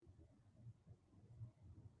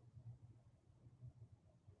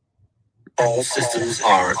All systems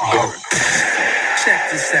are go. Check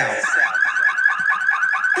this out.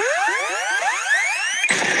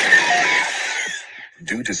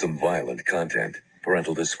 Due to some violent content,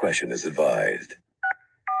 parental discretion is advised.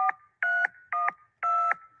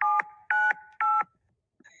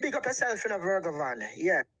 Big up yourself in a Virgo van.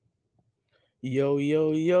 Yeah. Yo,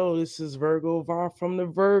 yo, yo, this is Virgo Vaughn from the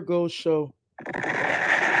Virgo Show. You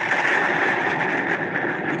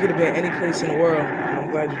could have been any place in the world, and I'm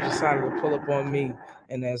glad you decided to pull up on me.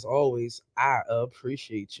 And as always, I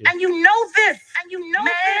appreciate you. And you know this. And you know man.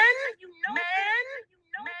 And you know man.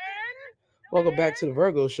 Welcome back to the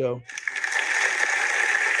Virgo Show.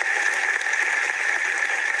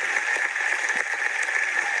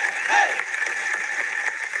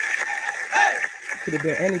 Could have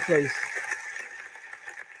been any place.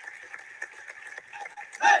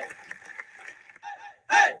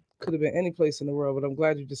 Could have been any place in the world, but I'm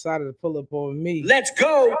glad you decided to pull up on me. Let's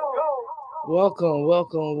go. Welcome,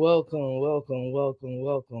 welcome, welcome, welcome, welcome,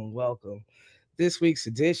 welcome, welcome. This week's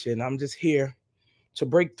edition, I'm just here to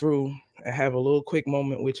break through and have a little quick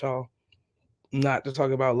moment with y'all. Not to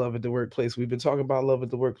talk about love at the workplace. We've been talking about love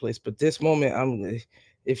at the workplace, but this moment,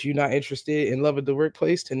 if you're not interested in love at the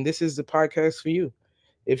workplace, then this is the podcast for you.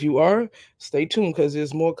 If you are, stay tuned because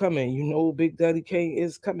there's more coming. You know, Big Daddy Kane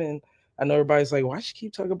is coming. I know everybody's like, why should you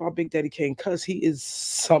keep talking about Big Daddy Kane? Because he is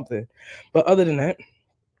something. But other than that,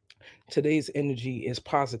 today's energy is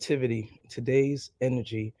positivity. Today's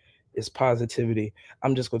energy is positivity.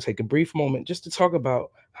 I'm just going to take a brief moment just to talk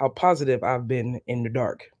about how positive I've been in the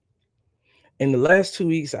dark. In the last 2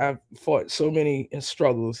 weeks, I've fought so many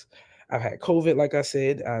struggles. I've had COVID, like I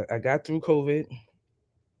said. I got through COVID.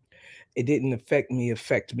 It didn't affect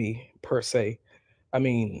me per se. I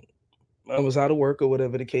mean, I was out of work or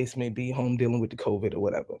whatever the case may be, home dealing with the COVID or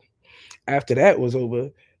whatever. After that was over,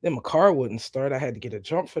 then my car wouldn't start. I had to get a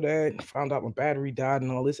jump for that. Found out my battery died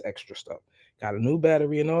and all this extra stuff. Got a new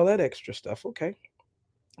battery and all that extra stuff. Okay.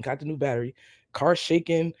 Got the new battery. Car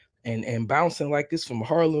shaking and bouncing like this from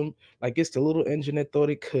Harlem, like it's the little engine that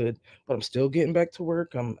thought it could. But I'm still getting back to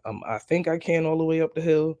work. I think I can all the way up the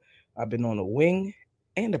hill. I've been on a wing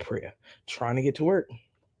and a prayer trying to get to work.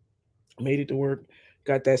 Made it to work,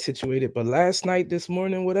 got that situated. But last night, this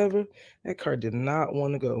morning, whatever, that car did not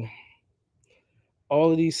want to go.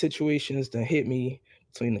 All of these situations that hit me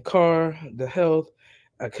between the car, the health,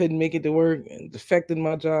 I couldn't make it to work, and affected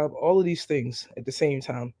my job, all of these things at the same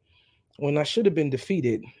time. When I should have been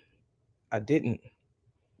defeated, I didn't.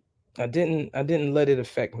 I didn't let it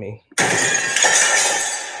affect me.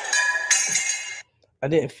 I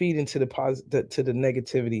didn't feed into to the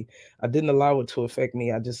negativity. I didn't allow it to affect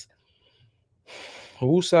me. I just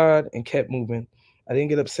woosah and kept moving. I didn't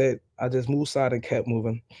get upset. I just woosah and kept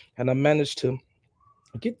moving. And I managed to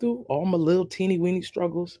get through all my little teeny weeny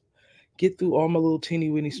struggles. Get through all my little teeny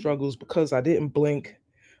weeny struggles because I didn't blink.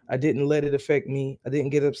 I didn't let it affect me. I didn't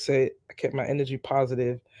get upset. I kept my energy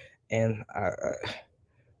positive, and I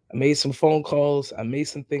made some phone calls. I made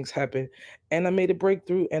some things happen, and I made a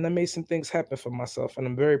breakthrough, and I made some things happen for myself, and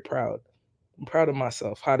I'm very proud. I'm proud of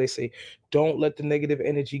myself. How they say, don't let the negative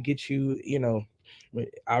energy get you.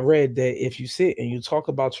 I read that if you sit and you talk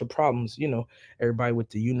about your problems, everybody with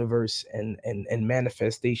the universe and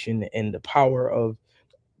manifestation and the power of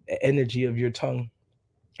energy of your tongue.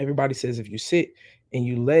 Everybody says if you sit and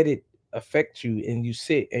you let it affect you and you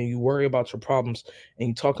sit and you worry about your problems and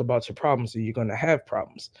you talk about your problems, then you're going to have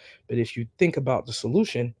problems. But if you think about the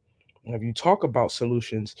solution, and if you talk about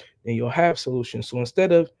solutions, then you'll have solutions. So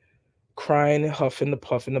instead of crying and huffing and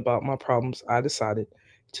puffing about my problems, I decided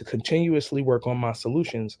to continuously work on my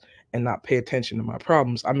solutions and not pay attention to my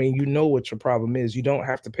problems. I mean, you know what your problem is. You don't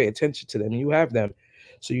have to pay attention to them. You have them.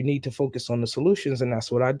 So you need to focus on the solutions. And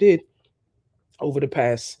that's what I did over the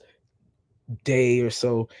past day or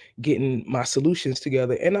so, getting my solutions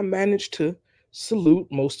together. And I managed to salute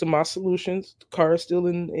most of my solutions. The car is still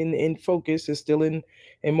in focus, it's still in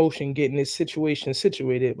motion, getting this situation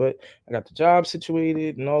situated. But I got the job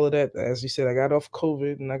situated and all of that. As you said, I got off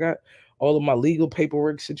COVID and I got all of my legal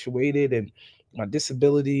paperwork situated and my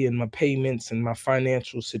disability and my payments and my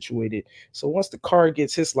financial situated. So once the car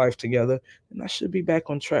gets his life together, then I should be back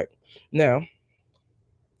on track. Now,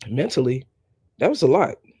 mentally, that was a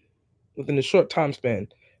lot within a short time span.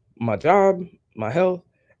 My job, my health,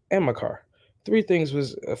 and my car. Three things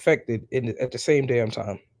was affected at the same damn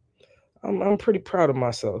time. I'm pretty proud of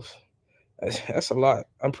myself. That's a lot.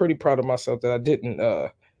 I'm pretty proud of myself that I didn't. Uh,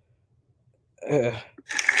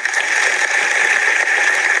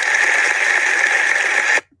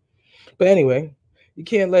 but anyway, you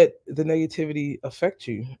can't let the negativity affect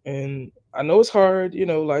you. And I know it's hard.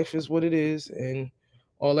 Life is what it is, and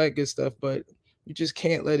all that good stuff, but you just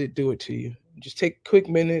can't let it do it to you. Just take a quick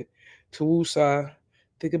minute to woosah,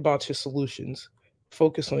 think about your solutions,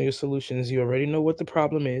 focus on your solutions. You already know what the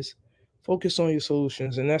problem is. Focus on your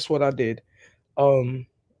solutions, and that's what I did. Um,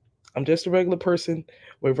 I'm just a regular person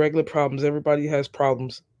with regular problems. Everybody has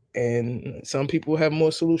problems, and some people have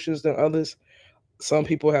more solutions than others. Some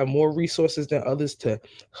people have more resources than others to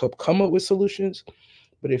help come up with solutions.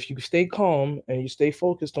 But if you stay calm and you stay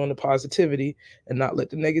focused on the positivity and not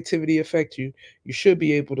let the negativity affect you, you should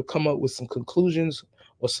be able to come up with some conclusions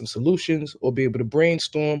or some solutions, or be able to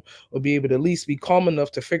brainstorm, or be able to at least be calm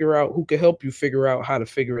enough to figure out who can help you figure out how to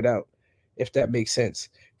figure it out, if that makes sense.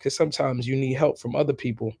 Because sometimes you need help from other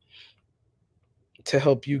people to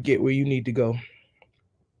help you get where you need to go.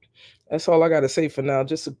 That's all I got to say for now.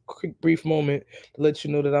 Just a quick, brief moment to let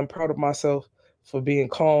you know that I'm proud of myself for being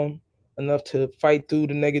calm enough to fight through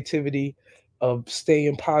the negativity of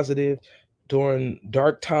staying positive during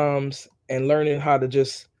dark times and learning how to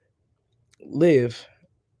just live.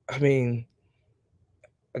 I mean,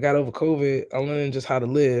 I got over COVID. I'm learning just how to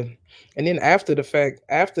live. And then after the fact,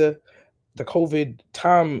 after the COVID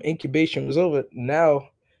time incubation was over, now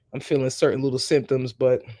I'm feeling certain little symptoms,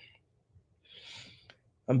 but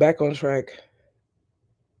I'm back on track.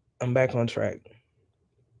 I'm back on track.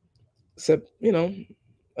 Except, I'm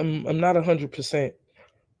not 100%,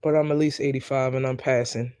 but I'm at least 85 and I'm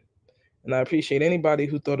passing. And I appreciate anybody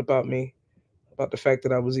who thought about me, about the fact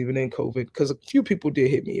that I was even in COVID, because a few people did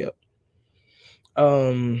hit me up.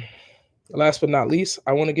 Last but not least,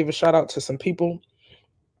 I want to give a shout out to some people.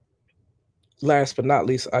 Last but not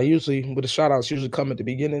least, with the shout outs usually come at the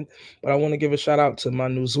beginning, but I want to give a shout out to my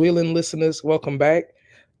New Zealand listeners. Welcome back.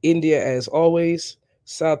 India, as always.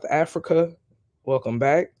 South Africa, welcome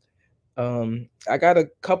back. I got a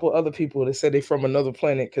couple other people that said they from another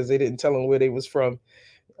planet because they didn't tell them where they was from.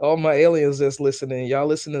 All my aliens that's listening, y'all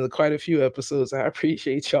listening to quite a few episodes. I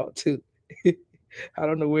appreciate y'all too. I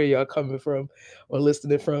don't know where y'all coming from or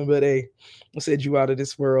listening from, but hey, I said you out of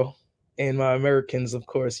this world. And my Americans, of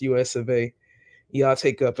course, US of A. Y'all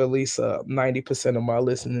take up at least 90% of my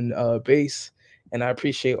listening base. And I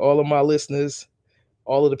appreciate all of my listeners,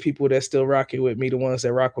 all of the people that still rocking with me, the ones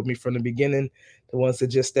that rock with me from the beginning, the ones that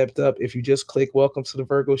just stepped up. If you just click welcome to the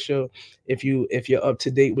Virgo Show, if you're up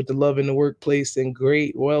to date with the love in the workplace, then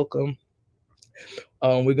great, welcome.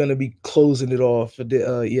 We're gonna be closing it off for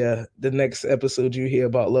the next episode you hear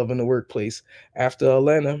about love in the workplace. After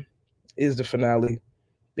Atlanta is the finale.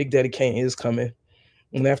 Big Daddy Kane is coming.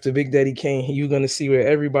 And after Big Daddy Kane, you're gonna see where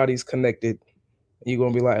everybody's connected. You're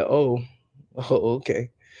gonna be like, oh, okay.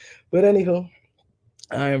 But anyhow,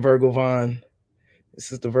 I am Virgo Vaughn.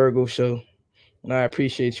 This is the Virgo Show, and I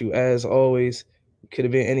appreciate you as always. You could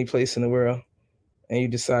have been any place in the world, and you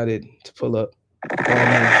decided to pull up.